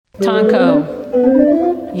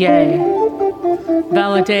Tonko, yay.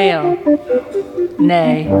 Valadeo,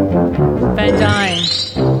 nay. Van Dyne,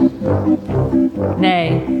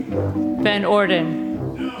 nay. Van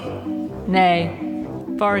Orden, nay.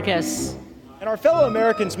 Vargas. And our fellow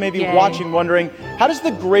Americans may be watching wondering, how does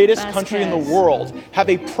the greatest country in the world have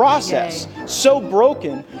a process so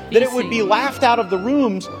broken that it would be laughed out of the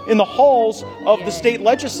rooms in the halls of the state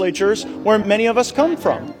legislatures where many of us come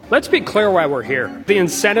from? Let's be clear why we're here. The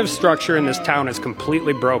incentive structure in this town is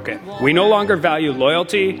completely broken. We no longer value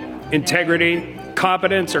loyalty, integrity,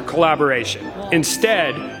 competence, or collaboration.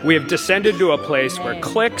 Instead, we have descended to a place where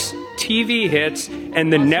clicks, TV hits,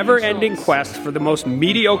 and the never-ending quest for the most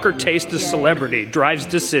mediocre taste of celebrity drives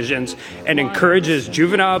decisions and encourages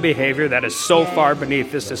juvenile behavior that is so far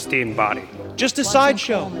beneath this esteemed body. Just a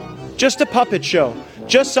sideshow, just a puppet show,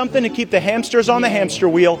 just something to keep the hamsters on the hamster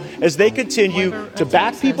wheel as they continue to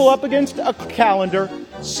back people up against a calendar.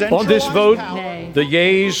 On this vote, the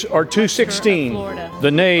yeas are 216,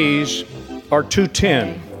 the nays are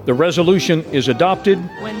 210. The resolution is adopted.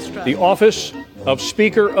 The office of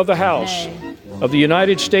Speaker of the House of the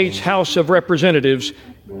United States House of Representatives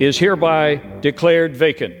is hereby declared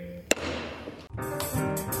vacant.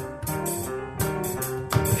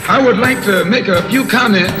 I would like to make a few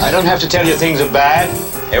comments. I don't have to tell you things are bad.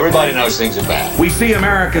 Everybody knows things are bad. We see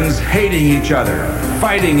Americans hating each other,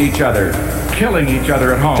 fighting each other, killing each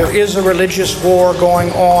other at home. There is a religious war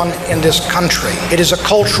going on in this country. It is a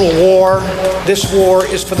cultural war. This war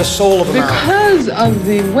is for the soul of America. Because of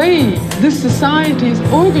the way this society is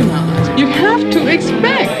organized, you have to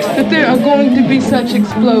expect that there are going to be such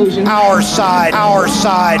explosions. Our side, our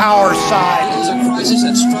side, our side. It is a crisis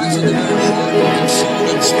that strikes at the very heart and soul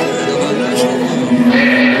and spirit of our national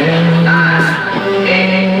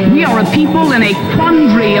We are a people in a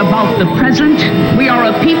quandary about the present. We are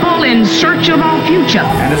a people in search of our future.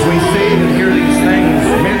 And as we see and hear these things,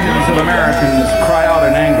 millions of Americans cry out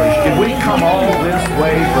in anguish, did we come all this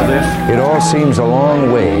way for this? It all seems a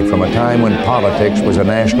long way from a time when politics was a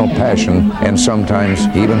national passion and sometimes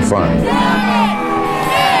even fun.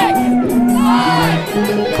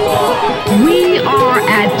 We are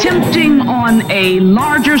attempting on a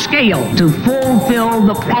larger scale to fulfill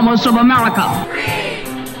the promise of America. 3,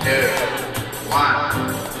 2,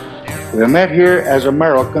 1. We are met here as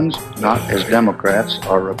Americans, not as Democrats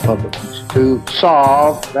or Republicans, to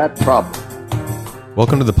solve that problem.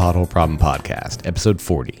 Welcome to the Pothole Problem Podcast, episode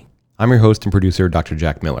 40. I'm your host and producer, Dr.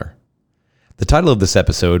 Jack Miller. The title of this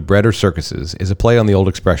episode, Bread or Circuses, is a play on the old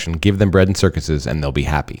expression, give them bread and circuses and they'll be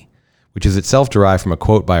happy, which is itself derived from a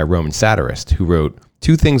quote by a Roman satirist who wrote,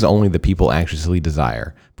 "Two things only the people anxiously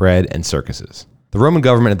desire, bread and circuses." The Roman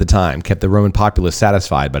government at the time kept the Roman populace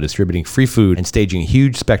satisfied by distributing free food and staging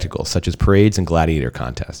huge spectacles such as parades and gladiator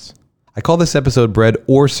contests. I call this episode Bread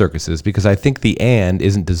or Circuses because I think the "and"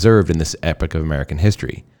 isn't deserved in this epoch of American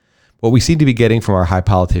history. What we seem to be getting from our high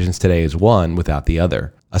politicians today is one without the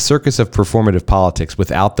other, a circus of performative politics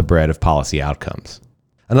without the bread of policy outcomes.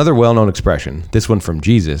 Another well-known expression, this one from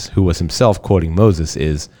Jesus, who was himself quoting Moses,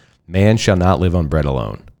 is, "Man shall not live on bread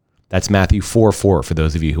alone." That's Matthew 4:4 for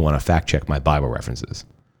those of you who want to fact-check my Bible references.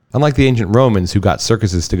 Unlike the ancient Romans who got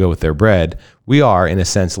circuses to go with their bread, we are, in a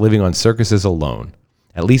sense, living on circuses alone.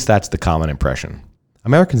 At least that's the common impression.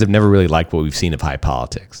 Americans have never really liked what we've seen of high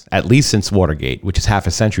politics, at least since Watergate, which is half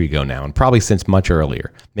a century ago now, and probably since much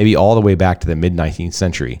earlier, maybe all the way back to the mid-19th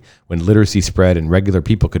century, when literacy spread and regular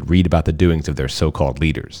people could read about the doings of their so-called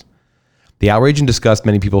leaders. The outrage and disgust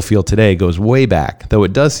many people feel today goes way back, though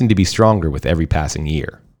it does seem to be stronger with every passing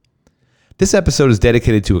year. This episode is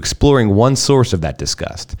dedicated to exploring one source of that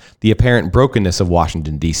disgust, the apparent brokenness of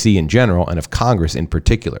Washington, D.C. in general and of Congress in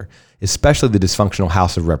particular, especially the dysfunctional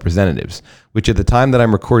House of Representatives, which at the time that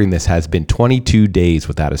I'm recording this has been 22 days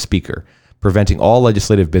without a speaker, preventing all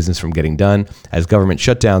legislative business from getting done as government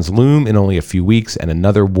shutdowns loom in only a few weeks and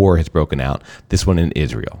another war has broken out, this one in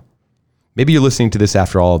Israel. Maybe you're listening to this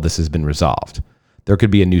after all of this has been resolved. There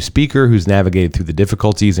could be a new speaker who's navigated through the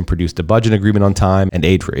difficulties and produced a budget agreement on time and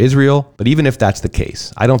aid for Israel. But even if that's the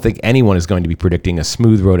case, I don't think anyone is going to be predicting a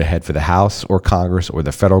smooth road ahead for the House or Congress or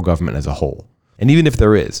the federal government as a whole. And even if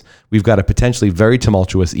there is, we've got a potentially very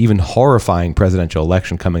tumultuous, even horrifying presidential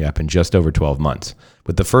election coming up in just over 12 months,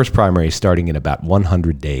 with the first primary starting in about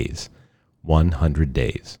 100 days. 100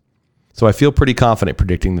 days. So I feel pretty confident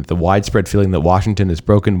predicting that the widespread feeling that Washington is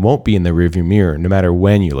broken won't be in the rearview mirror no matter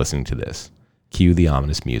when you're listening to this. Cue the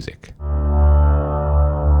ominous music.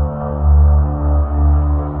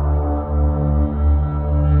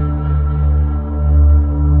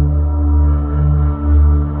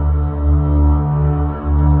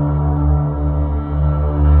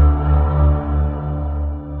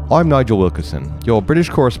 I'm Nigel Wilkerson, your British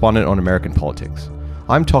correspondent on American politics.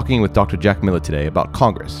 I'm talking with Dr. Jack Miller today about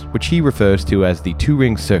Congress, which he refers to as the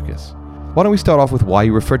two-ring circus. Why don't we start off with why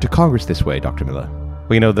you refer to Congress this way, Dr. Miller?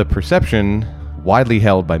 Well, the perception widely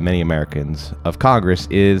held by many Americans of Congress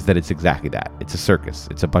is that it's exactly that. It's a circus.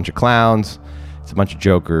 It's a bunch of clowns. It's a bunch of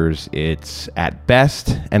jokers. It's, at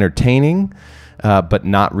best, entertaining, but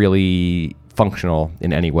not really functional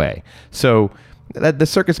in any way. So the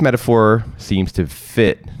circus metaphor seems to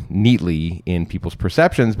fit neatly in people's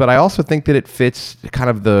perceptions, but I also think that it fits kind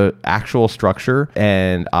of the actual structure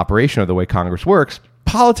and operation of the way Congress works.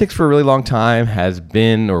 Politics for a really long time has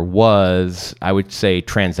been, or was, I would say,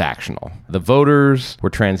 transactional. The voters were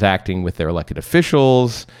transacting with their elected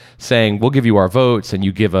officials, saying, we'll give you our votes and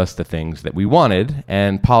you give us the things that we wanted.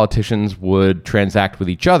 And politicians would transact with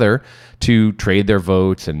each other to trade their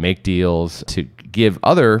votes and make deals to give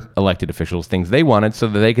other elected officials things they wanted so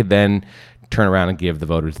that they could then turn around and give the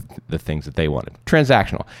voters the things that they wanted.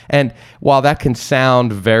 Transactional. And while that can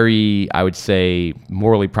sound very, I would say,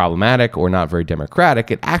 morally problematic or not very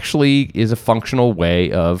democratic, it actually is a functional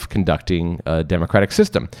way of conducting a democratic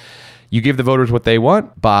system. You give the voters what they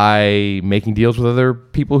want by making deals with other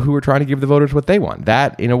people who are trying to give the voters what they want.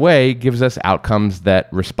 That, in a way, gives us outcomes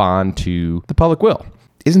that respond to the public will.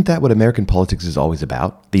 Isn't that what American politics is always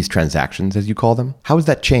about? These transactions, as you call them? How has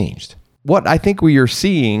that changed? What I think we are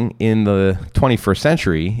seeing in the 21st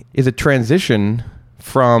century is a transition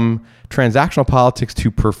from transactional politics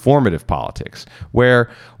to performative politics,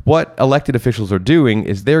 where what elected officials are doing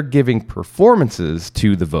is they're giving performances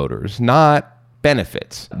to the voters, not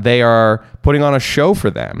benefits. They are putting on a show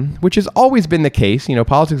for them, which has always been the case.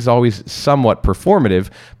 Politics is always somewhat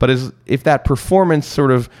performative, but if that performance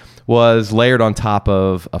sort of was layered on top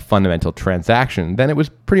of a fundamental transaction, then it was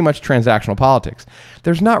pretty much transactional politics.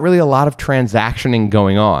 There's not really a lot of transactioning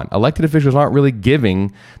going on. Elected officials aren't really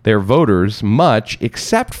giving their voters much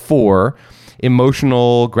except for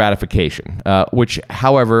emotional gratification, which,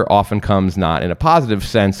 however, often comes not in a positive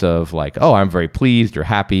sense of like, oh, I'm very pleased or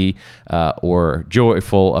happy or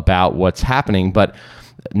joyful about what's happening, but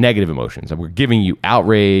negative emotions. We're giving you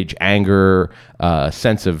outrage, anger, a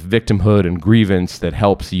sense of victimhood and grievance that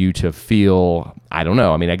helps you to feel, I don't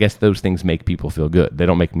know. I guess those things make people feel good. They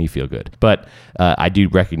don't make me feel good. But I do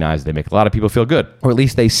recognize they make a lot of people feel good, or at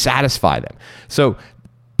least they satisfy them. So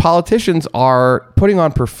politicians are putting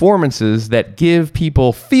on performances that give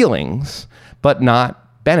people feelings, but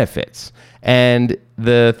not benefits. And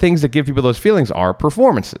the things that give people those feelings are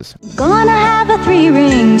performances. Gonna have a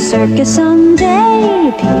three-ring circus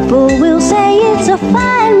someday. People will say it's a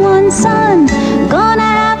fine one, son. Gonna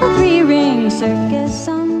have a three-ring circus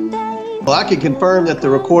someday. Well, I can confirm that the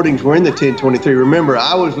recordings were in the 1023. Remember,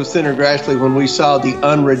 I was with Senator Grassley when we saw the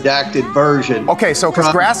unredacted version. Okay, so because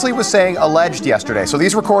Grassley was saying alleged yesterday, so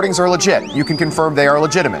these recordings are legit. You can confirm they are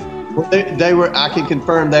legitimate. They were. I can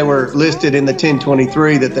confirm they were listed in the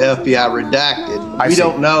 1023 that the FBI redacted. We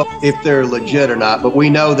don't know if they're legit or not, but we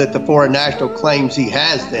know that the foreign national claims he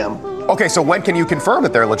has them. Okay, so when can you confirm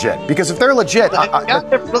that they're legit? Because if they're legit, I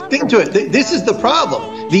never looked into it. This is the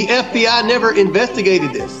problem. The FBI never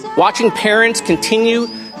investigated this. Watching parents continue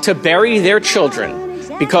to bury their children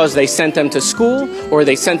because they sent them to school, or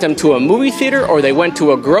they sent them to a movie theater, or they went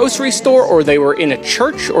to a grocery store, or they were in a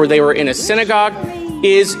church, or they were in a synagogue,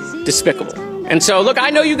 is despicable. And so, look, I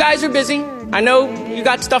know you guys are busy. I know you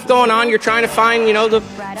got stuff going on. You're trying to find, the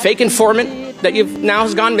fake informant that now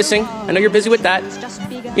has gone missing. I know you're busy with that.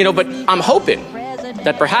 But I'm hoping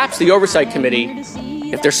that perhaps the Oversight Committee,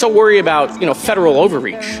 if they're so worried about, federal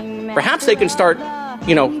overreach, perhaps they can start,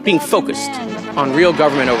 being focused on real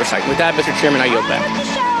government oversight. With that, Mr. Chairman, I yield back.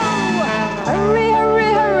 Hurry,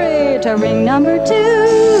 hurry, hurry to ring number 2.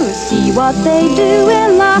 See what they do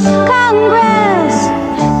in the Congress.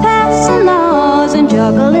 Passing laws and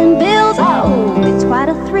juggling bills. Oh, it's quite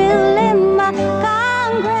a thrill in the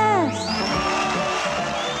Congress.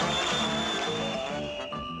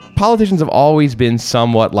 Politicians have always been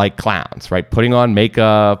somewhat like clowns, right? Putting on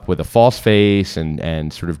makeup with a false face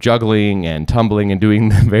and sort of juggling and tumbling and doing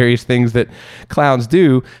the various things that clowns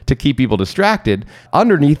do to keep people distracted.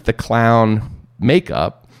 Underneath the clown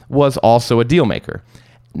makeup was also a deal maker.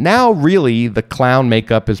 Now, really, the clown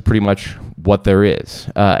makeup is pretty much what there is.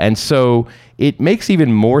 And so it makes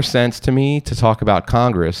even more sense to me to talk about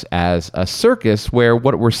Congress as a circus where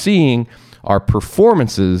what we're seeing are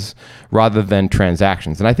performances rather than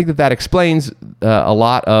transactions. And I think that explains a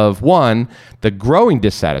lot of, one, the growing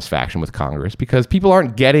dissatisfaction with Congress, because people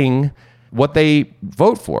aren't getting what they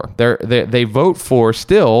vote for. They vote for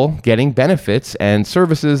still getting benefits and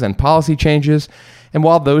services and policy changes. And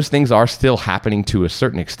while those things are still happening to a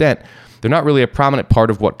certain extent, They're not really a prominent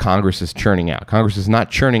part of what Congress is churning out. Congress is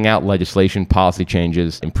not churning out legislation, policy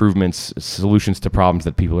changes, improvements, solutions to problems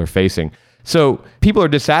that people are facing. So people are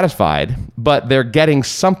dissatisfied, but they're getting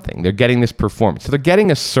something. They're getting this performance. So they're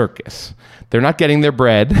getting a circus. They're not getting their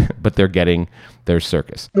bread, but they're getting their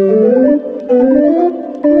circus.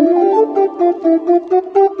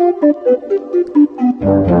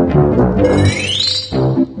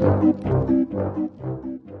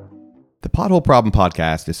 The Pothole Problem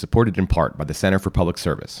Podcast is supported in part by the Center for Public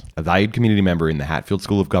Service, a valued community member in the Hatfield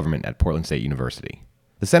School of Government at Portland State University.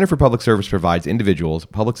 The Center for Public Service provides individuals,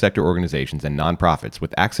 public sector organizations, and nonprofits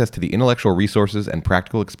with access to the intellectual resources and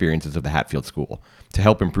practical experiences of the Hatfield School to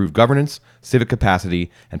help improve governance, civic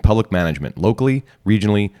capacity, and public management locally,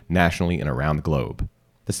 regionally, nationally, and around the globe.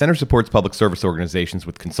 The Center supports public service organizations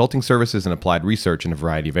with consulting services and applied research in a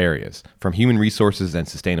variety of areas, from human resources and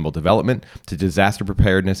sustainable development to disaster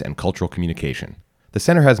preparedness and cultural communication. The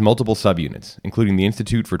Center has multiple subunits, including the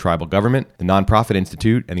Institute for Tribal Government, the Nonprofit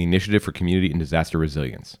Institute, and the Initiative for Community and Disaster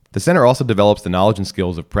Resilience. The Center also develops the knowledge and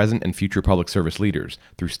skills of present and future public service leaders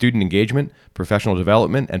through student engagement, professional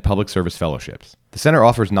development, and public service fellowships. The Center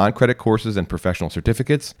offers non-credit courses and professional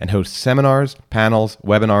certificates and hosts seminars, panels,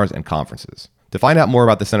 webinars, and conferences. To find out more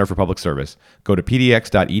about the Center for Public Service, go to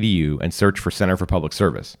pdx.edu and search for Center for Public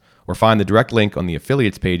Service, or find the direct link on the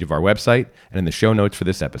affiliates page of our website and in the show notes for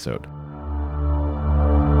this episode.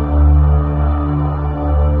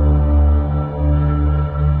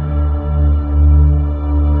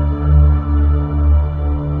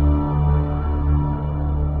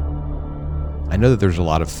 I know that there's a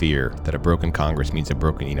lot of fear that a broken Congress means a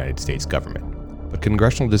broken United States government, but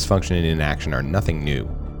congressional dysfunction and inaction are nothing new.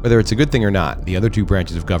 Whether it's a good thing or not, the other two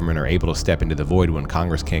branches of government are able to step into the void when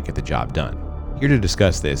Congress can't get the job done. Here to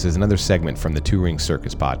discuss this is another segment from the Two Ring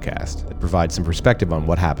Circus podcast that provides some perspective on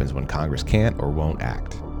what happens when Congress can't or won't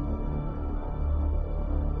act.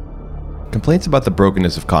 Complaints about the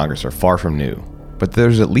brokenness of Congress are far from new, but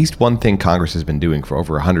there's at least one thing Congress has been doing for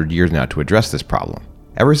over 100 years now to address this problem.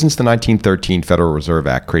 Ever since the 1913 Federal Reserve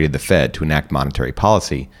Act created the Fed to enact monetary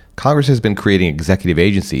policy, Congress has been creating executive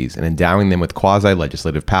agencies and endowing them with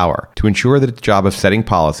quasi-legislative power to ensure that its job of setting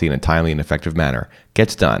policy in a timely and effective manner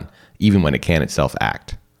gets done, even when it can't itself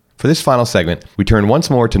act. For this final segment, we turn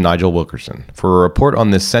once more to Nigel Wilkerson for a report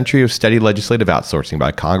on this century of steady legislative outsourcing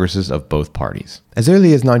by Congresses of both parties. As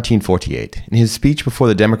early as 1948, in his speech before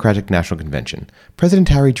the Democratic National Convention, President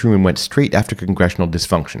Harry Truman went straight after congressional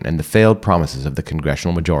dysfunction and the failed promises of the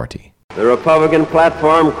congressional majority. The Republican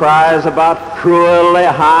platform cries about cruelly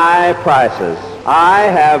high prices. I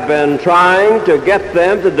have been trying to get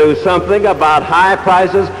them to do something about high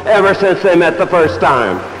prices ever since they met the first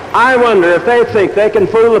time. I wonder if they think they can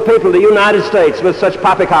fool the people of the United States with such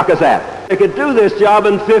poppycock as that. They could do this job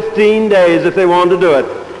in 15 days if they wanted to do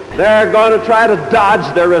it. They're going to try to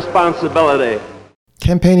dodge their responsibility.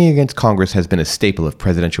 Campaigning against Congress has been a staple of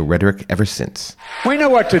presidential rhetoric ever since. We know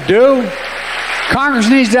what to do. Congress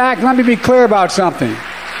needs to act. Let me be clear about something.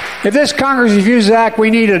 If this Congress refuses to act,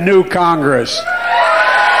 we need a new Congress.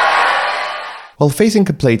 While facing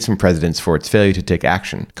complaints from presidents for its failure to take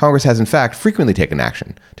action, Congress has in fact frequently taken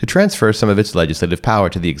action to transfer some of its legislative power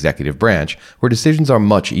to the executive branch, where decisions are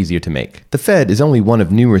much easier to make. The Fed is only one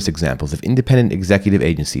of numerous examples of independent executive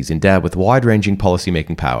agencies endowed with wide-ranging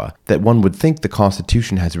policymaking power that one would think the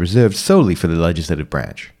Constitution has reserved solely for the legislative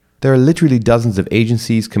branch. There are literally dozens of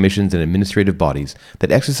agencies, commissions, and administrative bodies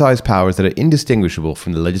that exercise powers that are indistinguishable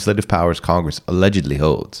from the legislative powers Congress allegedly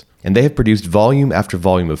holds. And they have produced volume after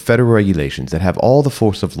volume of federal regulations that have all the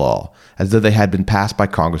force of law, as though they had been passed by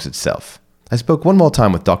Congress itself. I spoke one more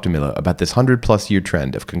time with Dr. Miller about this 100-plus year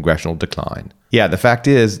trend of congressional decline. Yeah, the fact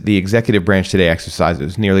is, the executive branch today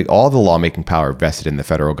exercises nearly all the lawmaking power vested in the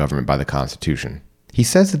federal government by the Constitution. He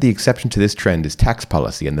says that the exception to this trend is tax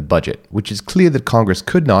policy and the budget, which is clear that Congress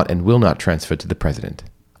could not and will not transfer to the president.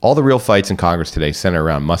 All the real fights in Congress today center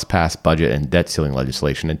around must-pass budget and debt ceiling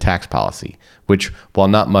legislation and tax policy, which, while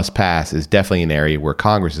not must-pass, is definitely an area where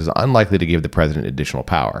Congress is unlikely to give the president additional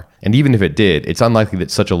power. And even if it did, it's unlikely that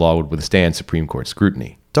such a law would withstand Supreme Court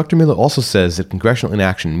scrutiny. Dr. Miller also says that congressional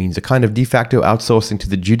inaction means a kind of de facto outsourcing to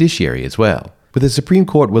the judiciary as well. With the Supreme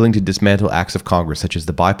Court willing to dismantle acts of Congress such as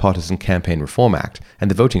the Bipartisan Campaign Reform Act and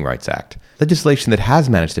the Voting Rights Act, legislation that has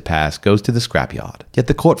managed to pass goes to the scrapyard. Yet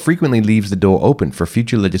the court frequently leaves the door open for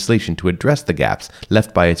future legislation to address the gaps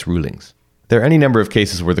left by its rulings. There are any number of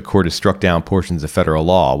cases where the court has struck down portions of federal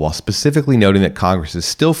law while specifically noting that Congress is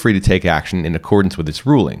still free to take action in accordance with its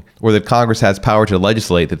ruling, or that Congress has power to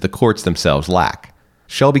legislate that the courts themselves lack.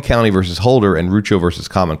 Shelby County versus Holder and Rucho versus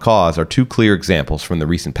Common Cause are two clear examples from the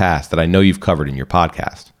recent past that I know you've covered in your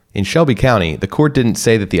podcast. In Shelby County, the court didn't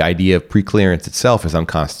say that the idea of preclearance itself is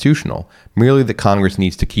unconstitutional, merely that Congress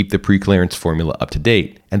needs to keep the preclearance formula up to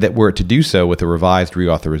date, and that were it to do so with a revised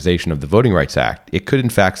reauthorization of the Voting Rights Act, it could in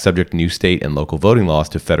fact subject new state and local voting laws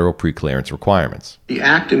to federal preclearance requirements. The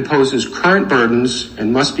Act imposes current burdens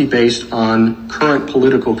and must be based on current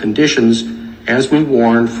political conditions, as we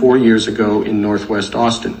warned 4 years ago in Northwest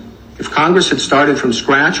Austin. If Congress had started from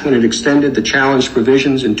scratch when it extended the challenged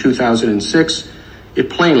provisions in 2006, it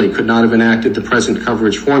plainly could not have enacted the present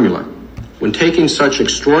coverage formula. When taking such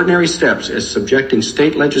extraordinary steps as subjecting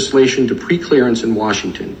state legislation to preclearance in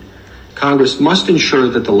Washington, Congress must ensure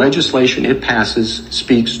that the legislation it passes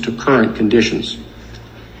speaks to current conditions.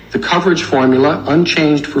 The coverage formula,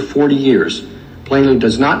 unchanged for 40 years, plainly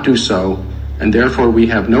does not do so, and therefore we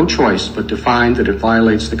have no choice but to find that it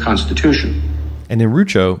violates the Constitution. And in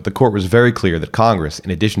Rucho, the court was very clear that Congress,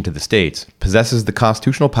 in addition to the states, possesses the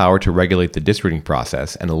constitutional power to regulate the districting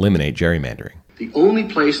process and eliminate gerrymandering. The only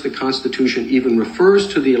place the Constitution even refers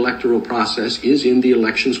to the electoral process is in the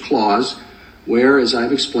Elections Clause, where, as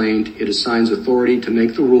I've explained, it assigns authority to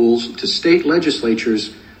make the rules to state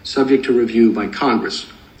legislatures subject to review by Congress.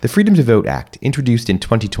 The Freedom to Vote Act, introduced in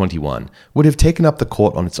 2021, would have taken up the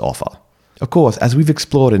court on its offer. Of course, as we've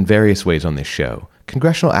explored in various ways on this show,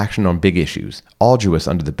 congressional action on big issues, arduous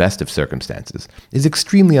under the best of circumstances, is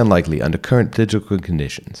extremely unlikely under current political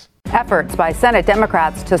conditions. Efforts by Senate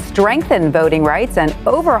Democrats to strengthen voting rights and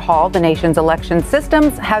overhaul the nation's election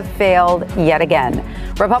systems have failed yet again.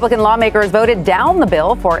 Republican lawmakers voted down the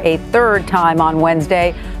bill for a third time on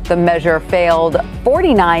Wednesday. The measure failed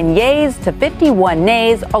 49 yeas to 51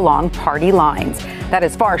 nays along party lines. That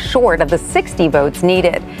is far short of the 60 votes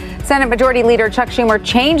needed. Senate Majority Leader Chuck Schumer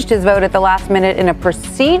changed his vote at the last minute in a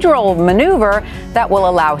procedural maneuver that will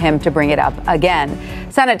allow him to bring it up again.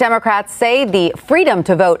 Senate Democrats say the Freedom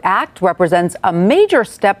to Vote Act represents a major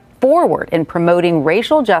step forward in promoting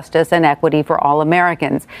racial justice and equity for all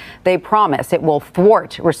Americans. They promise it will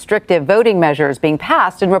thwart restrictive voting measures being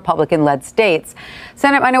passed in Republican-led states.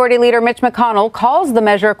 Senate Minority Leader Mitch McConnell calls the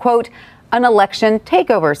measure, quote, an election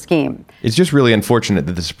takeover scheme. It's just really unfortunate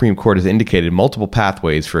that the Supreme Court has indicated multiple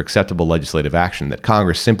pathways for acceptable legislative action that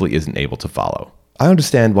Congress simply isn't able to follow. I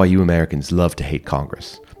understand why you Americans love to hate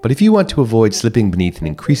Congress, but if you want to avoid slipping beneath an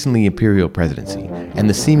increasingly imperial presidency and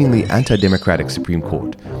the seemingly anti-democratic Supreme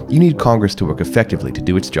Court, you need Congress to work effectively to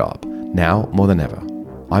do its job, now more than ever.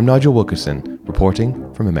 I'm Nigel Wilkerson,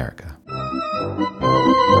 reporting from America.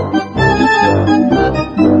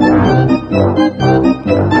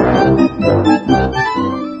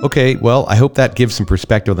 Okay, well, I hope that gives some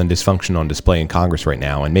perspective on dysfunction on display in Congress right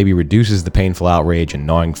now and maybe reduces the painful outrage and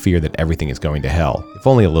gnawing fear that everything is going to hell, if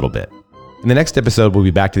only a little bit. In the next episode, we'll be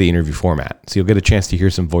back to the interview format, so you'll get a chance to hear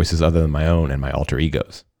some voices other than my own and my alter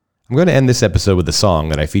egos. I'm going to end this episode with a song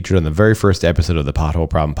that I featured on the very first episode of the Pothole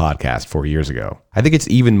Problem podcast 4 years ago. I think it's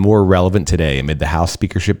even more relevant today amid the House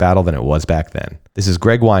speakership battle than it was back then. This is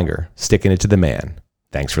Greg Weinger, Sticking It to the Man.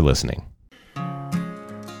 Thanks for listening.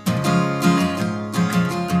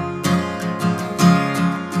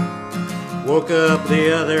 Woke up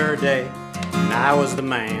the other day and I was the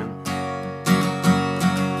man.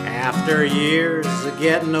 After years of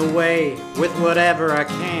getting away with whatever I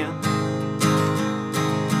can.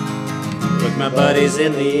 Looked my buddies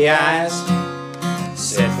in the eyes,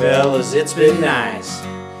 said, fellas, it's been nice,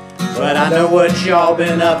 but I know what y'all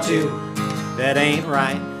been up to that ain't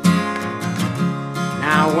right.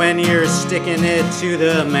 Now when you're sticking it to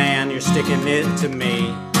the man, you're sticking it to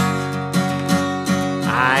me.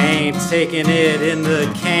 I ain't taking it in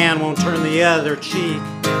the can, won't turn the other cheek.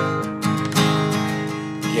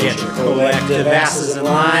 Get your collective asses in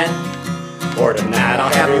line, or tonight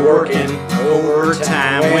I'll have you working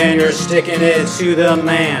overtime. When you're sticking it to the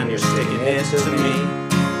man, you're sticking it to me.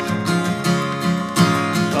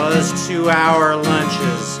 Those 2-hour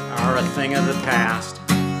lunches are a thing of the past,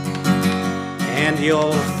 and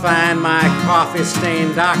you'll find my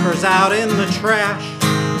coffee-stained Dockers out in the trash.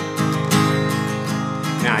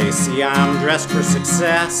 Now you see I'm dressed for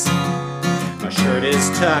success. My shirt is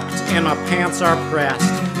tucked and my pants are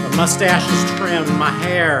pressed. My mustache is trimmed, my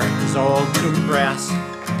hair is all compressed.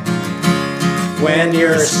 When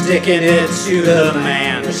you're sticking it to the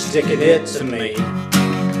man, you're sticking it to me.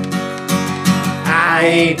 I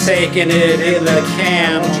ain't taking it in the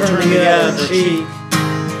can, turn the other cheek.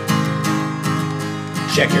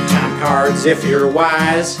 Check your time cards if you're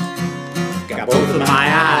wise. Got both of my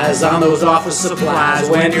eyes on those office supplies.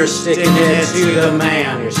 When you're sticking it to the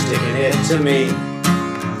man, you're sticking it to me.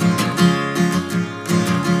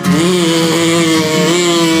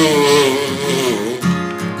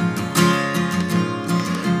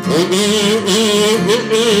 Mm-hmm.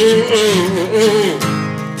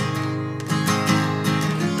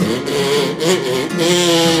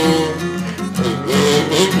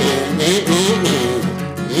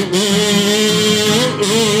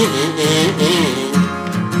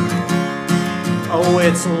 Oh,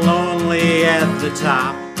 it's lonely at the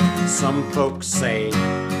top, some folks say.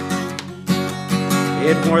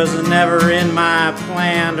 It was never in my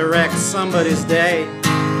plan to wreck somebody's day.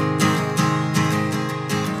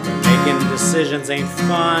 But making decisions ain't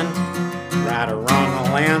fun. Right or wrong,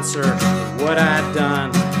 I'll answer what I've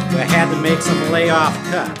done. I had to make some layoff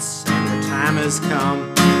cuts, and the time has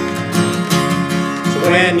come. So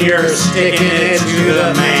when you're sticking it to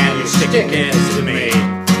the man, you're sticking it to me.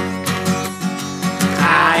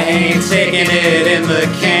 I ain't taking it in the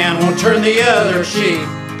can, won't turn the other cheek.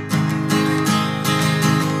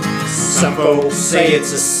 Some folks say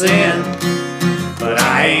it's a sin, but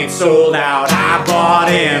I ain't sold out, I bought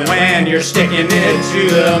in. When you're sticking it to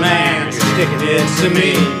the man, you're sticking it to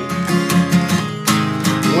me.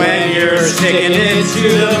 When you're sticking it to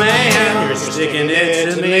the man, you're sticking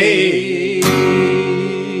it to me.